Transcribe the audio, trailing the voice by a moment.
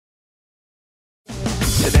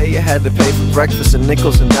Today I had to pay for breakfast in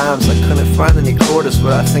nickels and dimes. I couldn't find any quarters,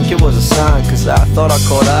 but I think it was a sign, cause I thought I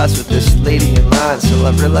caught eyes with this lady in line. Till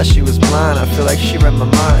I realized she was blind. I feel like she read my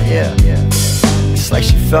mind, yeah. It's like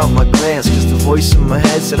she felt my glance, cause the voice in my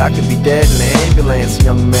head said I could be dead in an ambulance.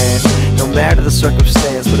 Young man, no matter the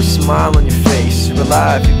circumstance, with a smile on your face, you're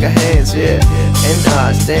alive, you got hands, yeah, and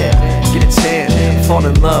eyes, damn, get a tan, fall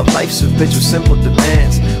in love, life's a bitch with simple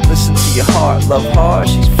demands. Listen to your heart, love hard,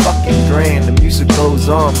 she's fucking grand. The music goes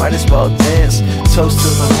on, might as well dance. Toast to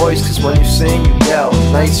my voice, cause when you sing, you yell.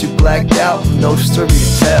 Nights you blacked out, no story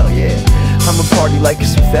to tell, yeah. I'ma party like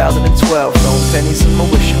it's 2012, throwing pennies in my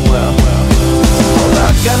wishing well. All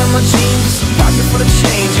I got on my jeans, a pocket full of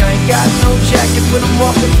change. I ain't got no jacket, but I'm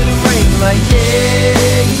walking through the rain like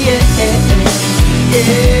yeah.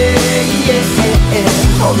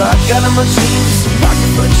 All I got on my jeans, a pocket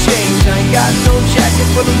full of change. I ain't got no jacket,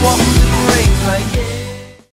 but I'm walking through the rain like yeah.